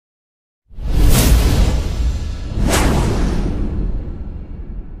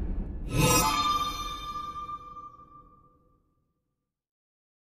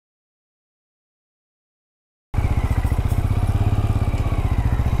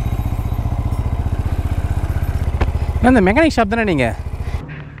அந்த mechanic shop தானே நீங்கள்?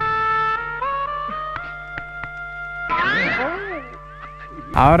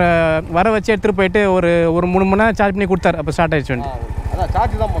 அவரை வர வச்சு எடுத்துகிட்டு போயிட்டு ஒரு 3 மணி நேரம் சார்ஜ் பண்ணி கொடுத்தாரு. அப்போ ஸ்டார்ட் ஆகிடுச்சு வண்டி. அதான்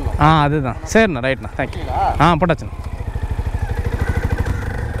சார்ஜ் தான் பண்ணோம். அதுதான். சரிண்ணா, ரைட்ண்ணா, தேங்க்யூ. போட்டாச்சுண்ணா.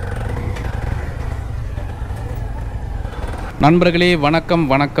 நண்பர்களே வணக்கம்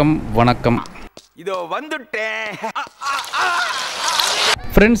வணக்கம் வணக்கம். இதோ வந்துட்டேன்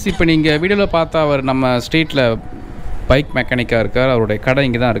ஃப்ரெண்ட்ஸ். இப்போ நீங்கள் வீடியோவில் பார்த்தா அவர் நம்ம ஸ்ட்ரீட்டில் பைக் மெக்கானிக்காக இருக்கார். அவருடைய கடை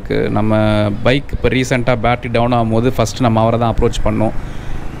இங்கே தான் இருக்குது. நம்ம பைக் இப்போ ரீசெண்டாக பேட்டரி டவுன் ஆகும்போது ஃபஸ்ட்டு நம்ம அவரை தான் அப்ரோச் பண்ணோம்.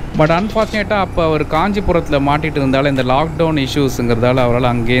 பட் அன்ஃபார்ச்சுனேட்டாக அப்போ அவர் காஞ்சிபுரத்தில் மாட்டிகிட்டு இருந்தாலும் இந்த லாக்டவுன் இஷ்யூஸுங்கிறதால அவரால்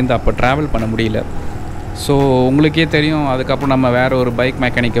அங்கேருந்து அப்போ ட்ராவல் பண்ண முடியல. ஸோ உங்களுக்கே தெரியும், அதுக்கப்புறம் நம்ம வேறு ஒரு பைக்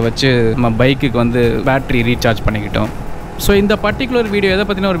மெக்கானிக்கை வச்சு நம்ம பைக்குக்கு வந்து பேட்ரி ரீசார்ஜ் பண்ணிக்கிட்டோம். ஸோ இந்த பர்டிகுலர் வீடியோ எதை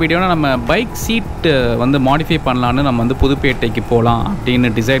பற்றின ஒரு வீடியோனா, நம்ம பைக் சீட்டு வந்து மாடிஃபை பண்ணலான்னு நம்ம வந்து புதுப்பேட்டைக்கு போகலாம் அப்படின்னு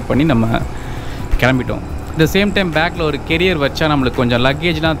டிசைட் பண்ணி நம்ம கிளம்பிட்டோம். இந்த சேம் டைம் பேக்கில் ஒரு கெரியர் வச்சா நம்மளுக்கு கொஞ்சம்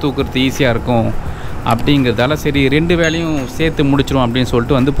லக்கேஜ்லாம் தூக்குறது ஈஸியாக இருக்கும் அப்படிங்கிறதால சரி 2 வேலையும் சேர்த்து முடிச்சிடும் அப்படின்னு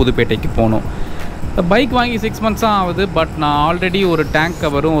சொல்லிட்டு வந்து புதுப்பேட்டைக்கு போனோம். பைக் வாங்கி 6 months தான் ஆகுது. பட் நான் ஆல்ரெடி ஒரு டேங்க்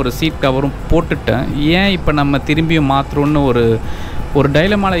கவரும் ஒரு சீட் கவரும் போட்டுட்டேன். ஏன் இப்போ நம்ம திரும்பியும் மாற்றணுன்னு ஒரு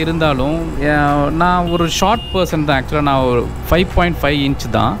டைலமாவில் இருந்தாலும், நான் ஒரு ஷார்ட் பர்சன் தான். ஆக்சுவலாக நான் ஒரு 5.5 inch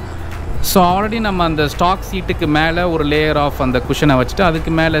தான். ஸோ ஆல்ரெடி நம்ம அந்த ஸ்டாக் சீட்டுக்கு மேலே ஒரு லேயர் ஆஃப் அந்த குஷனை வச்சுட்டு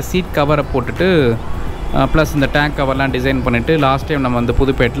அதுக்கு மேலே சீட் கவரை போட்டுட்டு ப்ளஸ் இந்த டேங்க் கவர்லாம் டிசைன் பண்ணிவிட்டு லாஸ்ட் டைம் நம்ம வந்து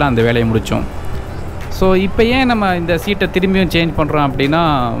புதுப்பேட்டில் அந்த வேலையை முடித்தோம். ஸோ இப்போ ஏன் நம்ம இந்த சீட்டை திரும்பியும் சேஞ்ச் பண்ணுறோம் அப்படின்னா,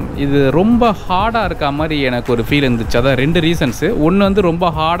 இது ரொம்ப ஹார்டாக இருக்க மாதிரி எனக்கு ஒரு ஃபீல் இருந்துச்சு. அதான் 2 ரீசன்ஸு. ஒன்று வந்து ரொம்ப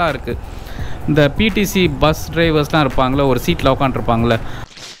ஹார்டாக இருக்குது. இந்த பிடிசி பஸ் டிரைவர்ஸ்லாம் இருப்பாங்களே, ஒரு சீட்டில் உட்காந்துருப்பாங்களே,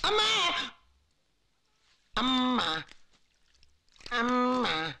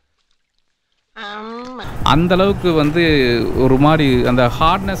 அந்தளவுக்கு வந்து ஒரு மாதிரி அந்த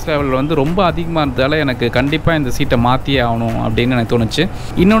ஹார்ட்னஸ் லெவல் வந்து ரொம்ப அதிகமாக இருந்ததால் எனக்கு கண்டிப்பாக இந்த சீட்டை மாற்றியே ஆகணும் அப்படின்னு எனக்கு தோணுச்சு.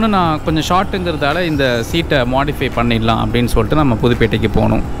 இன்னொன்று, நான் கொஞ்சம் ஷார்ட்டுங்கிறதால இந்த சீட்டை மாடிஃபை பண்ணிடலாம் அப்படின்னு சொல்லிட்டு நம்ம புதுப்பேட்டைக்கு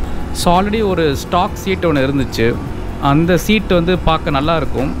போகணும். ஸோ ஆல்ரெடி ஒரு ஸ்டாக் சீட் ஒன்று இருந்துச்சு. அந்த சீட் வந்து பார்க்க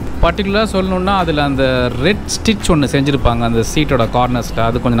நல்லாயிருக்கும். பர்டிகுலராக சொல்லணுன்னா அதில் அந்த ரெட் ஸ்டிச் ஒன்று செஞ்சுருப்பாங்க அந்த சீட்டோட கார்னர்ஸில்.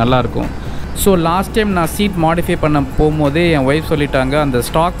 அது கொஞ்சம் நல்லாயிருக்கும். ஸோ லாஸ்ட் டைம் நான் சீட் மாடிஃபை பண்ண போகும்போதே என் ஒய்ஃப் சொல்லிட்டாங்க, அந்த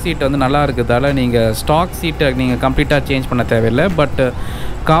ஸ்டாக் சீட் வந்து நல்லா இருக்குதால நீங்கள் ஸ்டாக் சீட்டை நீங்கள் கம்ப்ளீட்டாக சேஞ்ச் பண்ண தேவையில்லை, பட்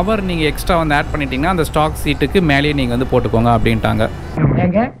கவர் நீங்கள் எக்ஸ்ட்ரா வந்து ஆட் பண்ணிட்டீங்கன்னா அந்த ஸ்டாக் சீட்டுக்கு மேலேயே நீங்கள் வந்து போட்டுக்கோங்க அப்படின்ட்டாங்க.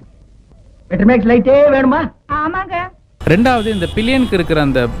 வேணுமா? ஆமாங்க. ரெண்டாவது, இந்த பில்லியனுக்கு இருக்கிற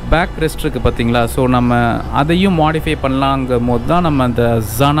அந்த பேக் ரெஸ்ட் இருக்குது பார்த்தீங்களா, ஸோ நம்ம அதையும் மாடிஃபை பண்ணலாங்கும் போது தான் நம்ம அந்த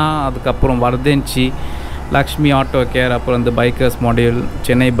ஜனா, அதுக்கப்புறம் வர்தென்சி, லக்ஷ்மி ஆட்டோ கேர், அப்புறம் இந்த bikers module,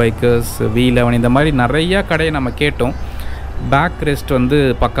 Chennai bikers, V11 இந்த மாதிரி நிறையா கடையை நம்ம கேட்டோம் பேக் ரெஸ்ட் வந்து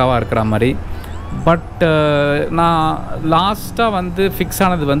பக்காவாக இருக்கிற மாதிரி. பட் நான் லாஸ்ட்டாக வந்து ஃபிக்ஸ்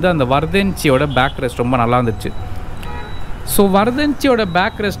ஆனது வந்து அந்த வர்தென்சியோட பேக் ரெஸ்ட் ரொம்ப நல்லா இருந்துச்சு. ஸோ வர்தென்சியோட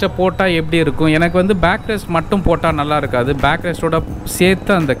பேக் ரெஸ்ட்டை போட்டால் எப்படி இருக்கும்? எனக்கு வந்து பேக் ரெஸ்ட் மட்டும் போட்டால் நல்லா இருக்காது. பேக் ரெஸ்ட்டோட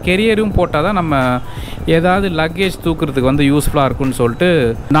சேர்த்து அந்த கெரியரும் போட்டால் தான் நம்ம ஏதாவது லக்கேஜ் தூக்குறதுக்கு வந்து யூஸ்ஃபுல்லாக இருக்கும்னு சொல்லிட்டு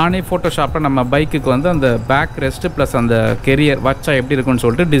நானே ஃபோட்டோஷாப்பில் நம்ம பைக்குக்கு வந்து அந்த பேக் ரெஸ்ட்டு ப்ளஸ் அந்த கெரியர் வச்சா எப்படி இருக்குன்னு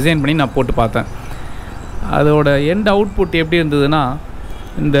சொல்லிட்டு டிசைன் பண்ணி நான் போட்டு பார்த்தேன். அதோட எண்ட் அவுட்புட் எப்படி இருந்ததுன்னா,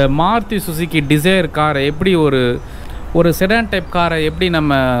 இந்த மாருதி சுசுகி டிசைர் காரை எப்படி ஒரு செடான் டைப் காரை எப்படி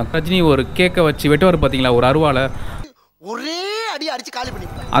நம்ம ரஜினி ஒரு கேக்கை வச்சு வெட்டுவார் பார்த்தீங்களா, ஒரு அருவாலை ஒரே அடி அடிச்சு காலி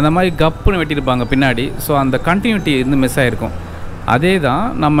பண்ணிருப்பாங்க, அந்த மாதிரி கப்புன்னு வெட்டியிருப்பாங்க பின்னாடி. ஸோ அந்த கண்டினியூட்டி வந்து மிஸ் ஆகிருக்கும். அதே தான்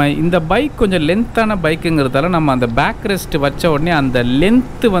நம்ம இந்த பைக் கொஞ்சம் லென்த்தான பைக்குங்கிறதால நம்ம அந்த பேக் ரெஸ்ட் வச்ச உடனே அந்த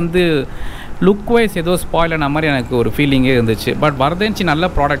லென்த்து வந்து லுக் வைஸ் ஏதோ ஸ்பாயில் ஆன மாதிரி எனக்கு ஒரு ஃபீலிங்கே இருந்துச்சு. பட் வர்தென்சி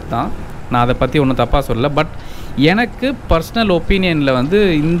நல்ல ப்ராடக்ட் தான், நான் அதை பற்றி ஒன்றும் தப்பாக சொல்லலை. பட் எனக்கு பர்சனல் ஒப்பீனியனில் வந்து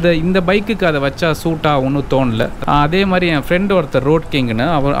இந்த பைக்குக்கு அதை வச்சா சூட்டாக ஒன்றும் தோணலை. அதே மாதிரி என் ஃப்ரெண்டு ஒருத்தர் ரோட் கிங்னு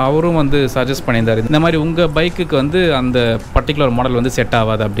அவரும் வந்து சஜஸ்ட் பண்ணியிருந்தார், இந்த மாதிரி உங்கள் பைக்குக்கு வந்து அந்த பர்டிகுலர் மாடல் வந்து செட்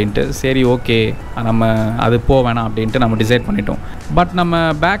ஆகாது அப்படின்ட்டு. சரி, ஓகே, நம்ம அது வேணாம் அப்படின்ட்டு நம்ம டிசைட் பண்ணிட்டோம். பட் நம்ம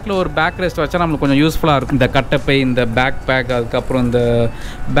பேக்கில் ஒரு பேக் ரெஸ்ட் வச்சா நம்மளுக்கு கொஞ்சம் யூஸ்ஃபுல்லாக இருக்கும். இந்த கட்டப்பை, இந்த பேக் பேக், அதுக்கப்புறம் இந்த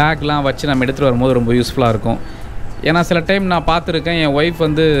பேக்லாம் வச்சு நம்ம எடுத்துகிட்டு வரும்போது ரொம்ப யூஸ்ஃபுல்லாக இருக்கும். ஏன்னா சில டைம் நான் பார்த்துருக்கேன், என் ஒய்ஃப்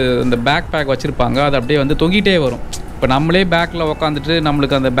வந்து இந்த பேக் பேக் வச்சுருப்பாங்க, அது அப்படியே வந்து தொங்கிட்டே வரும். இப்போ நம்மளே பேக்கில் உக்காந்துட்டு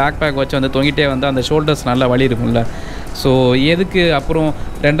நம்மளுக்கு அந்த பேக் பேக் வச்சு வந்து தொங்கிட்டே வந்து அந்த ஷோல்டர்ஸ் நல்லா வலி இருக்கும்ல. ஸோ எதுக்கு அப்புறம்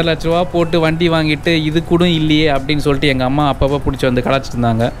 2 லட்ச ரூபா போட்டு வண்டி வாங்கிட்டு இது கூட இல்லையே அப்படின்னு சொல்லிட்டு எங்கள் அம்மா அப்பப்போ பிடிச்சி வந்து கலாச்சிட்டு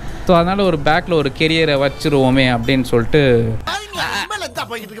இருந்தாங்க. ஸோ அதனால் ஒரு பேக்கில் ஒரு கெரியரை வச்சுருவோமே அப்படின்னு சொல்லிட்டு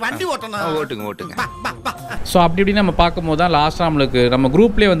ஸோ அப்படி இப்படி நம்ம பார்க்கும்போது தான் லாஸ்ட்டாக நம்மளுக்கு நம்ம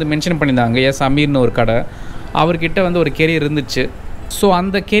குரூப்லேயே வந்து மென்ஷன் பண்ணியிருந்தாங்க, எஸ் அமீர்னு ஒரு கடை, அவர்கிட்ட வந்து ஒரு கெரியர் இருந்துச்சு. ஸோ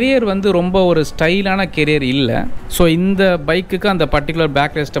அந்த கெரியர் வந்து ரொம்ப ஒரு ஸ்டைலான கெரியர் இல்லை. ஸோ இந்த பைக்குக்கு அந்த பர்டிகுலர்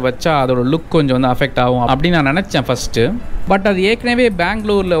பேக் ரெஸ்ட்டை வச்சா அதோட லுக் கொஞ்சம் வந்து அஃபெக்ட் ஆகும் அப்படின்னு நான் நினச்சேன் ஃபஸ்ட்டு. பட் அது ஏற்கனவே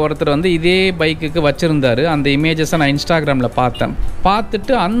பெங்களூரில் ஒருத்தர் வந்து இதே பைக்குக்கு வச்சுருந்தார். அந்த இமேஜஸை நான் இன்ஸ்டாகிராமில் பார்த்தேன்.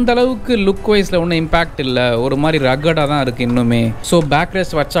 பார்த்துட்டு அந்தளவுக்கு லுக் வைஸில் ஒன்றும் இம்பேக்ட் இல்லை, ஒரு மாதிரி ரகடாக தான் இருக்குது இன்னுமே. ஸோ பேக்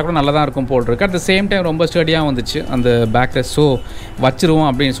ரெஸ்ட் வச்சா கூட நல்லா தான் இருக்கும் போல் இருக்கு. அட் த சேம் டைம் ரொம்ப ஸ்டடியாக வந்துச்சு அந்த பேக் ரெஸ்ட். ஸோ வச்சுருவோம்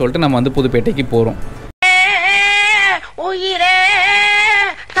அப்படின்னு சொல்லிட்டு நம்ம வந்து புதுப்பேட்டைக்கு போகிறோம்.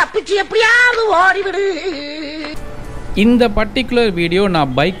 இந்த பர்டிகுலர் வீடியோ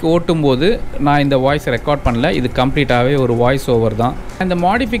நான் பைக் ஓட்டும்போது நான் இந்த வாய்ஸை ரெக்கார்ட் பண்ணல. இது கம்ப்ளீட்டாகவே ஒரு வாய்ஸ் ஓவர் தான். இந்த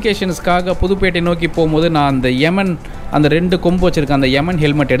மாடிஃபிகேஷன்ஸ்க்காக புதுப்பேட்டை நோக்கி போகும்போது நான் அந்த யமன் அந்த 2 கொம்பு வச்சுருக்கேன் அந்த யமன்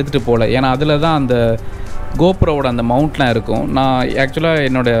ஹெல்மெட் எடுத்துகிட்டு போகல. ஏன்னா அதில் தான் அந்த கோப்ரோவோட அந்த மவுண்ட்லாம் இருக்கும். நான் ஆக்சுவலாக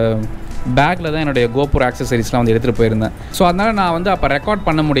என்னோடய பேக்கில் தான் என்னுடைய கோப்ரோ ஆக்சசரிஸ்லாம் வந்து எடுத்துகிட்டு போயிருந்தேன். ஸோ அதனால் நான் வந்து அப்போ ரெக்கார்ட்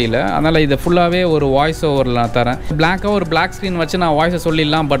பண்ண முடியல. அதனால் இதை ஃபுல்லாகவே ஒரு வாய்ஸ் ஓவரில் நான் தரேன். பிளாக்காக ஒரு பிளாக் ஸ்க்ரீன் வச்சு நான் வாய்ஸை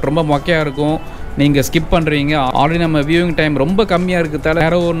சொல்லிடலாம், பட் ரொம்ப மொக்கையாக இருக்கும், நீங்கள் ஸ்கிப் பண்ணுறீங்க. ஆல்ரெடி நம்ம வியூவிங் டைம் ரொம்ப கம்மியாக இருக்கிறதால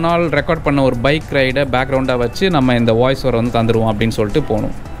வேறு ஒரு நாள் ரெக்கார்ட் பண்ண ஒரு பைக் ரைடை பேக்ரவுண்டாக வச்சு நம்ம இந்த வாய்ஸ் ஓவர் வந்து தந்துடுவோம் அப்படின்னு சொல்லிட்டு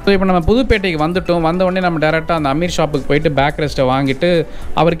போகணும். ஸோ இப்போ நம்ம புதுப்பேட்டைக்கு வந்துட்டோம். வந்த உடனே நம்ம டேரெக்டாக அந்த அமீர் ஷாப்புக்கு போயிட்டு பேக் ரெஸ்ட்டை வாங்கிட்டு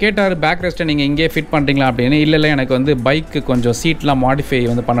அவர் கேட்டார், பேக் ரெஸ்ட்டை நீங்கள் இங்கேயே ஃபிட் பண்ணுறீங்களா அப்படின்னு. இல்லை எனக்கு வந்து பைக்கு கொஞ்சம் சீட்லாம் மாடிஃபை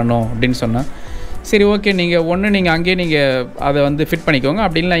வந்து பண்ணணும் அப்படின்னு சொன்னேன். சரி ஓகே, நீங்கள் அங்கேயே நீங்கள் அதை வந்து ஃபிட் பண்ணிக்கோங்க,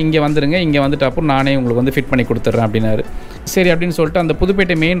 அப்படின்னா இங்கே வந்துடுங்க, இங்கே வந்துட்டு அப்புறம் நானே உங்களுக்கு வந்து ஃபிட் பண்ணி கொடுத்துட்றேன் அப்படின்னாரு. சரி அப்படின்னு சொல்லிட்டு அந்த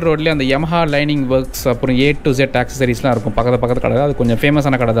புதுப்பேட்டை மெயின் ரோட்லேயே அந்த Yamaha Lining ஒர்க்ஸ் அப்புறம் A to Z ஆக்சசரிஸ்லாம் இருக்கும் பக்கத்து கடை. அது கொஞ்சம்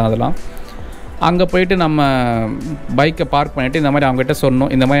ஃபேமஸான கடை தான் அதெல்லாம். அங்கே போயிட்டு நம்ம பைக்கை பார்க் பண்ணிவிட்டு இந்த மாதிரி அவங்ககிட்ட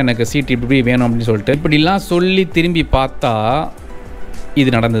சொன்னோம், இந்த மாதிரி எனக்கு சீட் இப்படி வேணும் அப்படின்னு சொல்லிட்டு. இப்படிலாம் சொல்லி திரும்பி பார்த்தா இது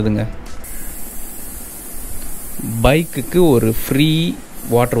நடந்ததுங்க. பைக்குக்கு ஒரு ஃப்ரீ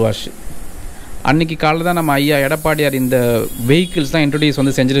வாட்டர் வாஷ். அன்றைக்கி காலையில் தான் நம்ம ஐயா எடப்பாடியார் இந்த வெஹிக்கிள்ஸ் தான் இன்ட்ரடியூஸ்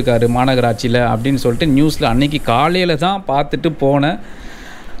வந்து செஞ்சுருக்காரு மாநகராட்சியில் அப்படின்னு சொல்லிட்டு நியூஸில் அன்றைக்கி காலையில் தான் பார்த்துட்டு போனேன்.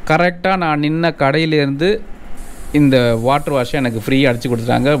 கரெக்டாக நான் நின்ன கடையிலேருந்து இந்த வாட்டர் வாஷை எனக்கு ஃப்ரீயாக அடிச்சு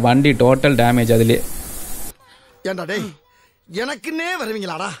கொடுத்துட்டாங்க. வண்டி டோட்டல் டேமேஜ் அதிலே. ஏண்டா டேய், எனக்குன்னே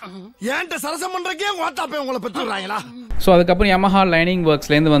வருவீங்களாடா? ஏன்ட்ட சரசம் பண்ணுறக்கே வாட்டாப்பே உங்களை பெற்றுறாங்களா? ஸோ அதுக்கப்புறம் Yamaha Lining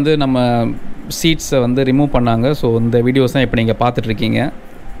ஒர்க்ஸ்லேருந்து வந்து நம்ம சீட்ஸை வந்து ரிமூவ் பண்ணாங்க. ஸோ இந்த வீடியோஸ் தான் இப்போ நீங்கள் பார்த்துட்ருக்கீங்க.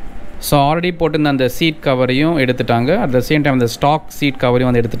 ஸோ ஆல்ரெடி போட்டிருந்த அந்த சீட் கவரையும் எடுத்துட்டாங்க. அட் த சேம் டைம் அந்த ஸ்டாக் சீட் கவரையும்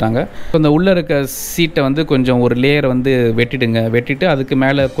வந்து எடுத்துட்டாங்க. ஸோ அந்த உள்ளே இருக்க சீட்டை வந்து கொஞ்சம் ஒரு லேயர் வந்து வெட்டிட்டு அதுக்கு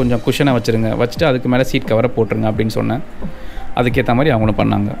மேலே கொஞ்சம் குஷனை வச்சுட்டு அதுக்கு மேலே சீட் கவரை போட்டுருங்க அப்படின்னு சொன்னேன். அதுக்கேற்ற மாதிரி அவங்களும்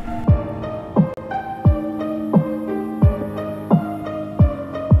பண்ணாங்க.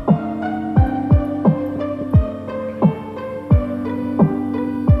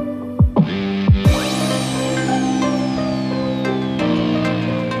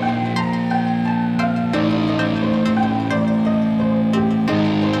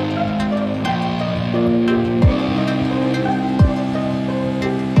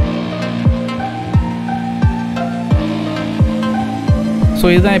 ஸோ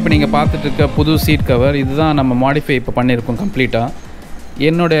இதுதான் இப்போ நீங்கள் பார்த்துட்ருக்க புது சீட் கவர். இதுதான் நம்ம மாடிஃபை இப்போ பண்ணியிருக்கோம் கம்ப்ளீட்டாக.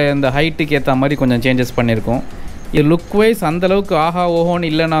 என்னோடய இந்த ஹைட்டுக்கு ஏற்ற மாதிரி கொஞ்சம் சேஞ்சஸ் பண்ணியிருக்கோம். இது லுக் வைஸ் அந்தளவுக்கு ஆஹா ஓஹோன்னு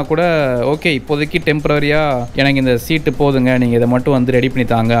இல்லைனா கூட ஓகே, இப்போதைக்கு டெம்ப்ரரியாக எனக்கு இந்த சீட்டு போதுங்க, நீங்கள் இதை மட்டும் வந்து ரெடி பண்ணி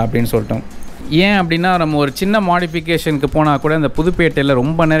தாங்க அப்படின்னு சொல்லிட்டோம். ஏன் அப்படின்னா நம்ம ஒரு சின்ன மாடிஃபிகேஷனுக்கு போனால் கூட இந்த புதுப்பேட்டையில்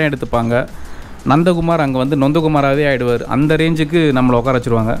ரொம்ப நேரம் எடுத்துப்பாங்க. நந்தகுமார் அங்கே வந்து நொந்தகுமாராகவே ஆகிடுவார். அந்த ரேஞ்சுக்கு நம்மளை உட்கார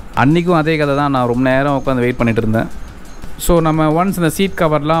வச்சுருவாங்க. அன்றைக்கும் அதே கதை தான். நான் ரொம்ப நேரம் உட்காந்து வெயிட் பண்ணிகிட்டு இருந்தேன். ஸோ நம்ம ஒன்ஸ் இந்த சீட்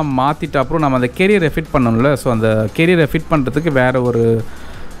கவர்லாம் மாற்றிட்டு அப்புறம் நம்ம அந்த கெரியரை ஃபிட் பண்ணணும்ல. ஸோ அந்த கெரியரை ஃபிட் பண்ணுறதுக்கு வேறு ஒரு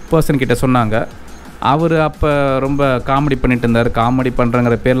பர்சன்கிட்ட சொன்னாங்க. அவர் அப்போ ரொம்ப காமெடி பண்ணிட்டு இருந்தார். காமெடி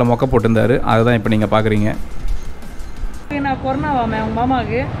பண்ணுறங்கிற பேரில் மொக்க போட்டிருந்தார். அதுதான் இப்போ நீங்கள் பார்க்குறீங்க. நான் கொரோனாவாமே உங்கள்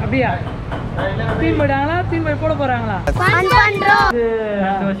மாமாவுக்கு அப்படியா தீன் போயிட்டாங்களா? தீன் போய் போட போகிறாங்களா?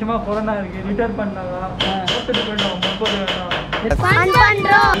 2 வருஷமாக கொரோனா இருக்குது. ரிட்டர்ன் பண்ணாங்களா? போட்டுட்டு போயிட்டோம்.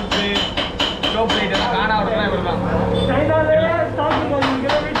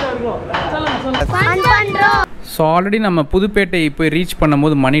 ஸோ ஆல்ரெடி நம்ம புதுப்பேட்டை போய் ரீச்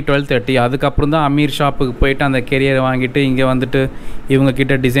பண்ணும்போது மணி 12:30. அதுக்கப்புறம் தான் அமீர் ஷாப்புக்கு போயிட்டு அந்த கெரியரை வாங்கிட்டு இங்கே வந்துட்டு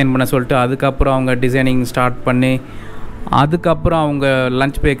இவங்கக்கிட்ட டிசைன் பண்ண சொல்லிட்டு அதுக்கப்புறம் அவங்க டிசைனிங் ஸ்டார்ட் பண்ணி அதுக்கப்புறம் அவங்க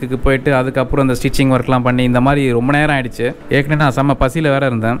லஞ்ச் பிரேக்குக்கு போயிட்டு அதுக்கப்புறம் அந்த ஸ்டிச்சிங் ஒர்க்லாம் பண்ணி இந்த மாதிரி ரொம்ப நேரம் ஆகிடுச்சு. ஏற்கனவே நான் செம்ம பசியில்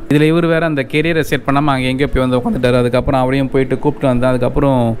வேறு இருந்தேன். இதில் இவர் வேறு அந்த கெரியரை செட் பண்ணாமல் அங்கே எங்கேயோ போய் வந்து உட்காந்துட்டார். அதுக்கப்புறம் அவரையும் போயிட்டு கூப்பிட்டு வந்தேன்.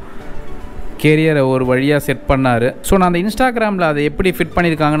 அதுக்கப்புறம் கேரியரை ஒரு வழியாக செட் பண்ணார். ஸோ நான் அந்த இன்ஸ்டாகிராமில் அதை எப்படி ஃபிட்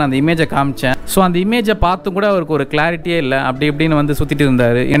பண்ணியிருக்காங்கன்னு அந்த இமேஜை காமிச்சேன். ஸோ அந்த இமேஜை பார்த்து கூட அவருக்கு ஒரு கிளாரிட்டியே இல்லை. அப்படி இப்படின்னு வந்து சுற்றிட்டு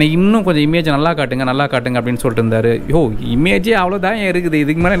இருந்தார். எனக்கு இன்னும் கொஞ்சம் இமேஜை நல்லா காட்டுங்க அப்படின்னு சொல்லிட்டு இருந்தார். இமேஜே அவ்வளோதான் இருக்குது,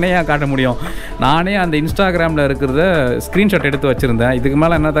 இதுக்கு மேலே என்ன காட்ட முடியும்? நானே அந்த இன்ஸ்டாகிராமில் இருக்கிறத ஸ்க்ரீன்ஷாட் எடுத்து வச்சுருந்தேன். இதுக்கு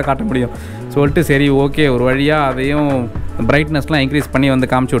மேலே என்ன தான் காட்ட முடியும் சொல்லிட்டு சரி ஓகே ஒரு வழியாக அதையும் பிரைட்னஸ்லாம் இன்க்ரீஸ் பண்ணி வந்து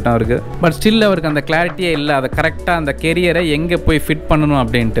காமிச்சு விட்டான் அவருக்கு. பட் ஸ்டில் அவருக்கு அந்த கிளாரிட்டியே இல்லை, அதை கரெக்டாக அந்த கெரியரை எங்கே போய் ஃபிட் பண்ணணும்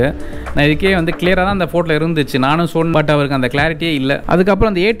அப்படின்ட்டு. நான் இதுக்கே வந்து கிளியராக தான் அந்த ஃபோட்டோவில் இருந்துச்சு, நானும் சொன்னேன். பட் அவருக்கு அந்த கிளாரிட்டியே இல்லை.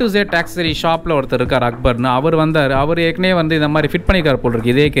 அதுக்கப்புறம் அந்த A to Z ஆக்சசரி ஷாப்பில் ஒருத்தர் இருக்கார் அக்பர்னு, அவர் வந்தார். அவர் ஏற்கனவே வந்து இந்த மாதிரி ஃபிட் பண்ணிக்கார் போல்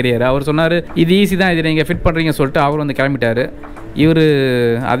இருக்கு இதே கெரியர். அவர் சொன்னார் இது ஈஸி தான், இது நீங்கள் ஃபிட் பண்ணுறீங்கன்னு சொல்லிட்டு அவர் வந்து கிளம்பிட்டார். இவர்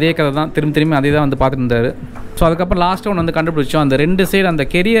அதே கதை தான் திரும்பி அதே தான் வந்து பார்த்துட்டு இருந்தார். ஸோ அதுக்கப்புறம் லாஸ்ட்டாக ஒன்று வந்து கண்டுபிடிச்சோம், அந்த 2 சைடு அந்த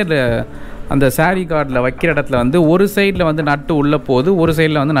கெரியர் அந்த சாரீ கார்டில் வைக்கிற இடத்துல வந்து ஒரு சைடில் வந்து நட்டு உள்ளே போகுது, ஒரு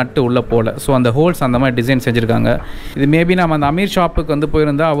சைடில் வந்து நட்டு உள்ளே போகல. ஸோ அந்த ஹோல்ஸ் அந்த மாதிரி டிசைன் செஞ்சுருக்காங்க. இது மேபி நம்ம அந்த அமீர் ஷாப்புக்கு வந்து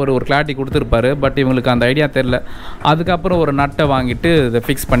போயிருந்தால் அவர் ஒரு கிளாரிட்டி கொடுத்துருப்பாரு. பட் இவங்களுக்கு அந்த ஐடியா தெரில. அதுக்கப்புறம் ஒரு நட்டை வாங்கிட்டு இதை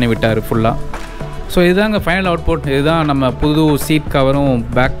ஃபிக்ஸ் பண்ணி விட்டார் ஃபுல்லாக. ஸோ இதுதாங்க ஃபைனல் அவுட்புட். இதுதான் நம்ம புது சீட் கவரும்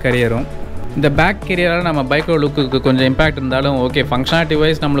பேக் கரியரும். இந்த பேக் கெரியரால் நம்ம பைக்கோட லுக்குக்கு கொஞ்சம் இம்பேக்ட் இருந்தாலும் ஓகே, ஃபங்க்ஷனாலிட்டி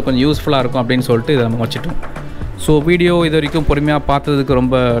வைஸ் நம்மளுக்கு கொஞ்சம் யூஸ்ஃபுல்லாக இருக்கும் அப்படின்னு சொல்லிட்டு இதை நம்ம வச்சுட்டோம். ஸோ வீடியோ இது வரைக்கும் பொறுமையாக பார்த்ததுக்கு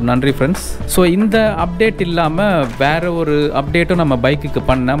ரொம்ப நன்றி ஃப்ரெண்ட்ஸ். ஸோ இந்த அப்டேட் இல்லாமல் வேறு ஒரு அப்டேட்டும் நம்ம பைக்குக்கு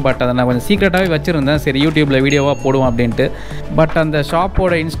பண்ணேன். பட் அதை நான் கொஞ்சம் சீக்ரெட்டாகவே வச்சுருந்தேன், சரி யூடியூப்பில் வீடியோவாக போடுவோம் அப்படின்ட்டு. பட் அந்த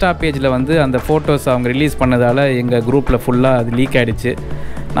ஷாப்போட இன்ஸ்டா பேஜில் வந்து அந்த ஃபோட்டோஸ் அவங்க ரிலீஸ் பண்ணதால் எங்கள் குரூப்பில் ஃபுல்லாக அது லீக் ஆகிடுச்சு.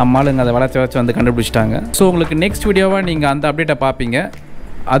 நம்மளுங்க அதை வளர்ச்சி வந்து கண்டுபிடிச்சிட்டாங்க. ஸோ உங்களுக்கு நெக்ஸ்ட் வீடியோவாக நீங்கள் அந்த அப்டேட்டை பார்ப்பீங்க.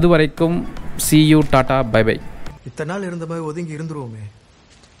 அது வரைக்கும் see you, Tata, by by. இத்தனை நாள் இருந்த மாதிரி ஒதுங்கி இருந்துருவோமே.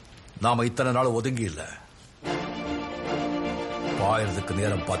 நாம இத்தனை நாள் ஒதுங்கி இல்ல, பாயறதுக்கு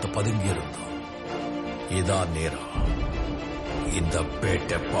நேரம் பார்த்து பதுங்கி இருந்தோம். இதான் நேரம், இந்த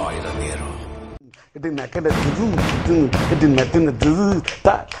பேட்டை பாயிர நேரம்.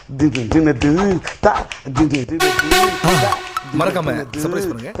 மறக்காம சர்ப்ரைஸ்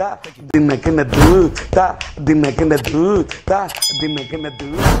பண்ணுங்க.